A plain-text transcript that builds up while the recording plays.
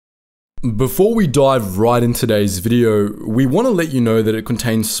Before we dive right into today's video, we want to let you know that it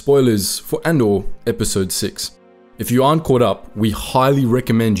contains spoilers for Andor Episode 6. If you aren't caught up, we highly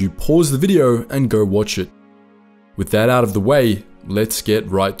recommend you pause the video and go watch it. With that out of the way, let's get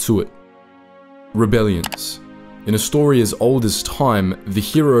right to it. Rebellions. In a story as old as time, the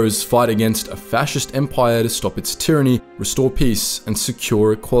heroes fight against a fascist empire to stop its tyranny, restore peace, and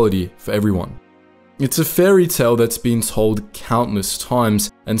secure equality for everyone. It's a fairy tale that's been told countless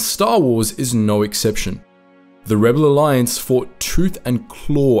times, and Star Wars is no exception. The Rebel Alliance fought tooth and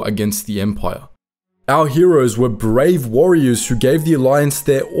claw against the Empire. Our heroes were brave warriors who gave the Alliance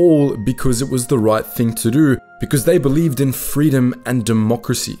their all because it was the right thing to do, because they believed in freedom and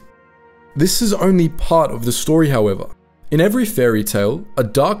democracy. This is only part of the story, however. In every fairy tale, a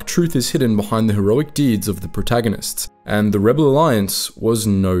dark truth is hidden behind the heroic deeds of the protagonists, and the Rebel Alliance was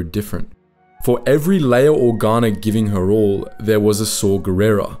no different. For every Leia Organa giving her all, there was a Saw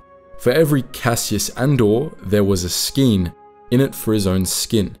Gerrera. For every Cassius Andor, there was a Skeen, in it for his own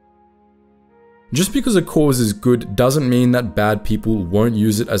skin. Just because a cause is good doesn't mean that bad people won't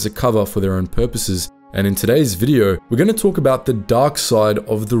use it as a cover for their own purposes, and in today's video, we're going to talk about the dark side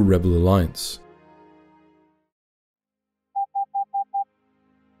of the Rebel Alliance.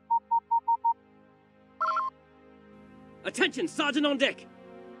 Attention, Sergeant on deck!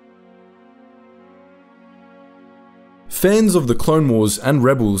 Fans of the Clone Wars and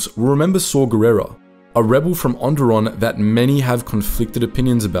Rebels will remember Saw Gerrera, a rebel from Andor that many have conflicted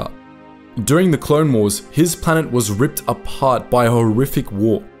opinions about. During the Clone Wars, his planet was ripped apart by a horrific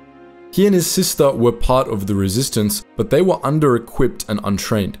war. He and his sister were part of the Resistance, but they were under-equipped and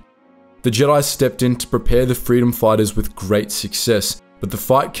untrained. The Jedi stepped in to prepare the freedom fighters with great success, but the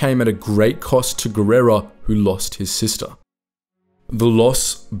fight came at a great cost to Gerrera, who lost his sister. The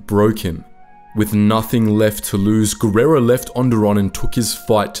loss broke him. With nothing left to lose, Gerrera left Andor and took his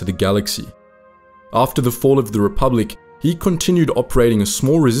fight to the galaxy. After the fall of the Republic, he continued operating a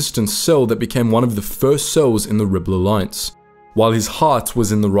small resistance cell that became one of the first cells in the Rebel Alliance. While his heart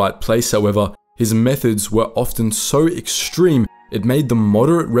was in the right place, however, his methods were often so extreme it made the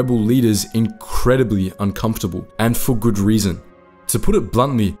moderate rebel leaders incredibly uncomfortable, and for good reason. To put it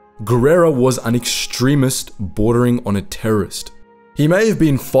bluntly, Gerrera was an extremist bordering on a terrorist. He may have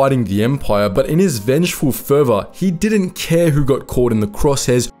been fighting the Empire, but in his vengeful fervor, he didn't care who got caught in the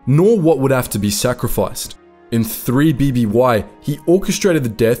crosshairs, nor what would have to be sacrificed. In 3 BBY, he orchestrated the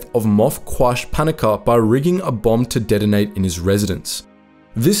death of Moff Quash Panika by rigging a bomb to detonate in his residence.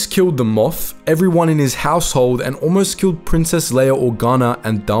 This killed the Moff, everyone in his household, and almost killed Princess Leia Organa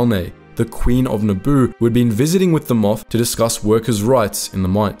and Dalne, the Queen of Naboo, who had been visiting with the Moff to discuss workers' rights in the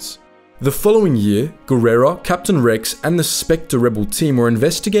mines. The following year, Gerrera, Captain Rex, and the Spectre Rebel team were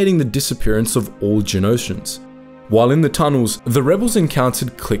investigating the disappearance of all Geonosians. While in the tunnels, the rebels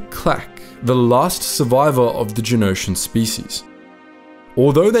encountered Click-Clack, the last survivor of the Geonosian species.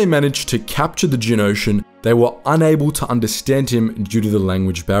 Although they managed to capture the Geonosian, they were unable to understand him due to the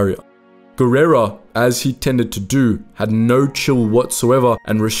language barrier. Gerrera, as he tended to do, had no chill whatsoever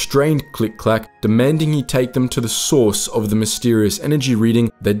and restrained Click-Clack, demanding he take them to the source of the mysterious energy reading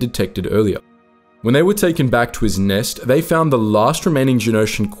they'd detected earlier. When they were taken back to his nest, they found the last remaining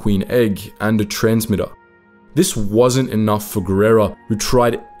Geonosian queen egg and a transmitter. This wasn't enough for Gerrera, who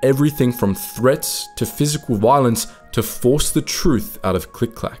tried everything from threats to physical violence to force the truth out of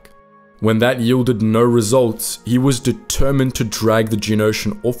Click-Clack. When that yielded no results, he was determined to drag the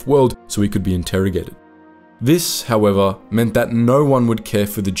Geonosian off-world so he could be interrogated. This, however, meant that no one would care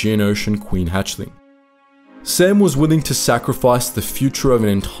for the Geonosian queen hatchling. Sam was willing to sacrifice the future of an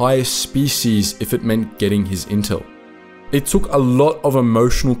entire species if it meant getting his intel. It took a lot of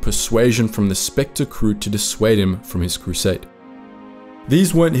emotional persuasion from the Spectre crew to dissuade him from his crusade.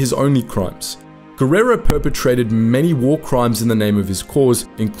 These weren't his only crimes. Gerrera perpetrated many war crimes in the name of his cause,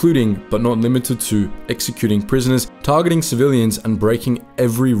 including, but not limited to, executing prisoners, targeting civilians, and breaking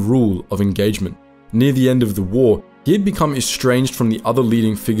every rule of engagement. Near the end of the war, he had become estranged from the other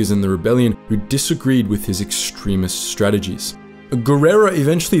leading figures in the rebellion who disagreed with his extremist strategies. Gerrera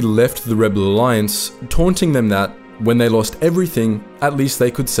eventually left the Rebel Alliance, taunting them that, when they lost everything, at least they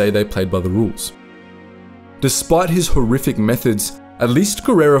could say they played by the rules. Despite his horrific methods, at least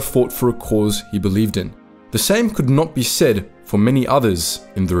Gerrera fought for a cause he believed in. The same could not be said for many others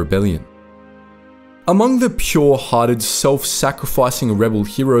in the rebellion. Among the pure-hearted, self-sacrificing rebel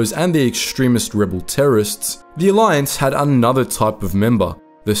heroes and the extremist rebel terrorists, the Alliance had another type of member,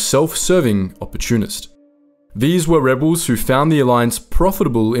 the self-serving opportunist. These were rebels who found the Alliance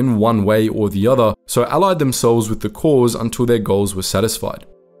profitable in one way or the other, so allied themselves with the cause until their goals were satisfied.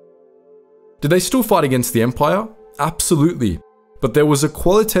 Did they still fight against the Empire? Absolutely. but there was a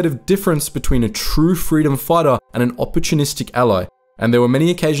qualitative difference between a true freedom fighter and an opportunistic ally, and there were many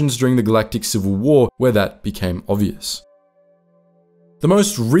occasions during the Galactic Civil War where that became obvious. The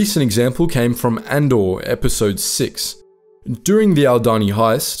most recent example came from Andor, Episode 6. During the Aldani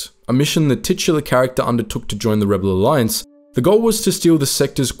heist, a mission the titular character undertook to join the Rebel Alliance, the goal was to steal the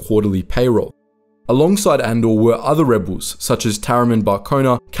sector's quarterly payroll. Alongside Andor were other rebels, such as Taramyn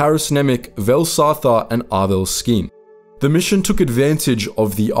Barcona, Karis Nemik, Vel Sarthar, and Arvel Skeen. The mission took advantage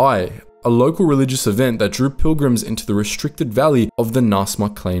of the Eye, a local religious event that drew pilgrims into the restricted valley of the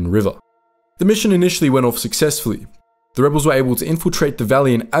Nasma Clain River. The mission initially went off successfully. The rebels were able to infiltrate the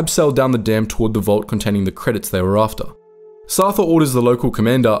valley and abseil down the dam toward the vault containing the credits they were after. Sarthar orders the local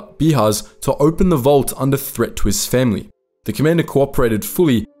commander, Bihaz, to open the vault under threat to his family. The commander cooperated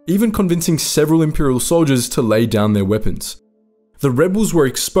fully, even convincing several Imperial soldiers to lay down their weapons. The rebels were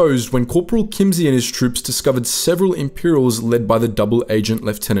exposed when Corporal Kimsey and his troops discovered several Imperials led by the double agent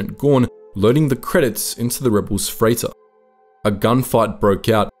Lieutenant Gorn loading the credits into the rebels' freighter. A gunfight broke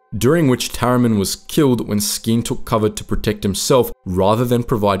out, during which Taramyn was killed when Skeen took cover to protect himself rather than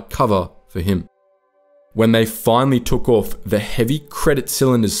provide cover for him. When they finally took off, the heavy credit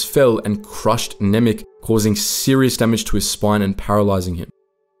cylinders fell and crushed Nemik, causing serious damage to his spine and paralyzing him.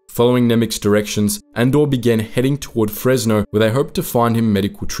 Following Nemik's directions, Andor began heading toward Fresno where they hoped to find him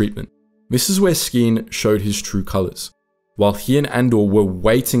medical treatment. This is where Skeen showed his true colors. While he and Andor were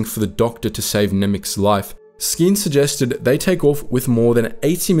waiting for the doctor to save Nemik's life, Skeen suggested they take off with more than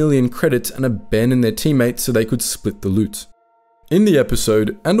 80 million credits and abandon their teammates so they could split the loot. In the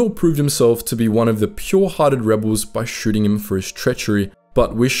episode, Andor proved himself to be one of the pure-hearted rebels by shooting him for his treachery,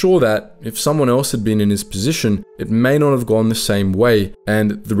 but we're sure that if someone else had been in his position, it may not have gone the same way,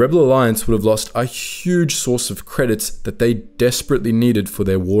 and the Rebel Alliance would have lost a huge source of credits that they desperately needed for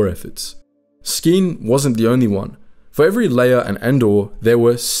their war efforts. Skeen wasn't the only one. For every Leia and Andor, there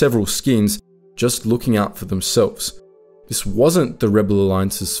were several Skeens just looking out for themselves. This wasn't the Rebel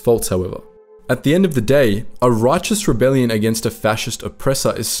Alliance's fault, however. At the end of the day, a righteous rebellion against a fascist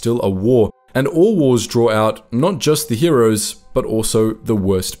oppressor is still a war, and all wars draw out not just the heroes, but also the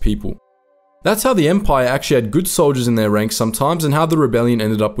worst people. That's how the Empire actually had good soldiers in their ranks sometimes, and how the rebellion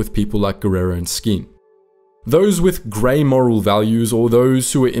ended up with people like Gerrera and Skeen. Those with grey moral values, or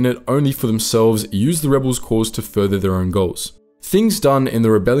those who were in it only for themselves, used the rebels' cause to further their own goals. Things done in the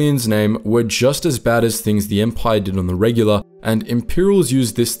rebellion's name were just as bad as things the Empire did on the regular, and Imperials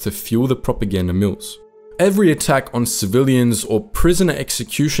used this to fuel the propaganda mills. Every attack on civilians or prisoner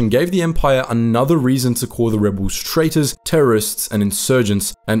execution gave the Empire another reason to call the rebels traitors, terrorists, and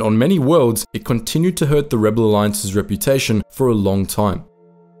insurgents, and on many worlds, it continued to hurt the Rebel Alliance's reputation for a long time.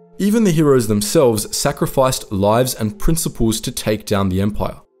 Even the heroes themselves sacrificed lives and principles to take down the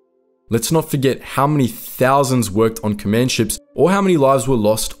Empire. Let's not forget how many thousands worked on command ships or how many lives were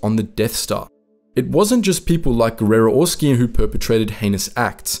lost on the Death Star. It wasn't just people like Gerrera or Skeen who perpetrated heinous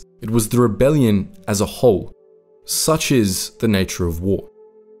acts, it was the rebellion as a whole. Such is the nature of war.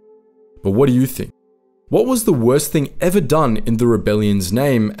 But what do you think? What was the worst thing ever done in the rebellion's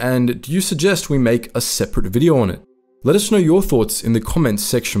name, and do you suggest we make a separate video on it? Let us know your thoughts in the comments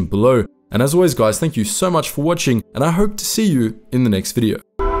section below, and as always guys, thank you so much for watching, and I hope to see you in the next video.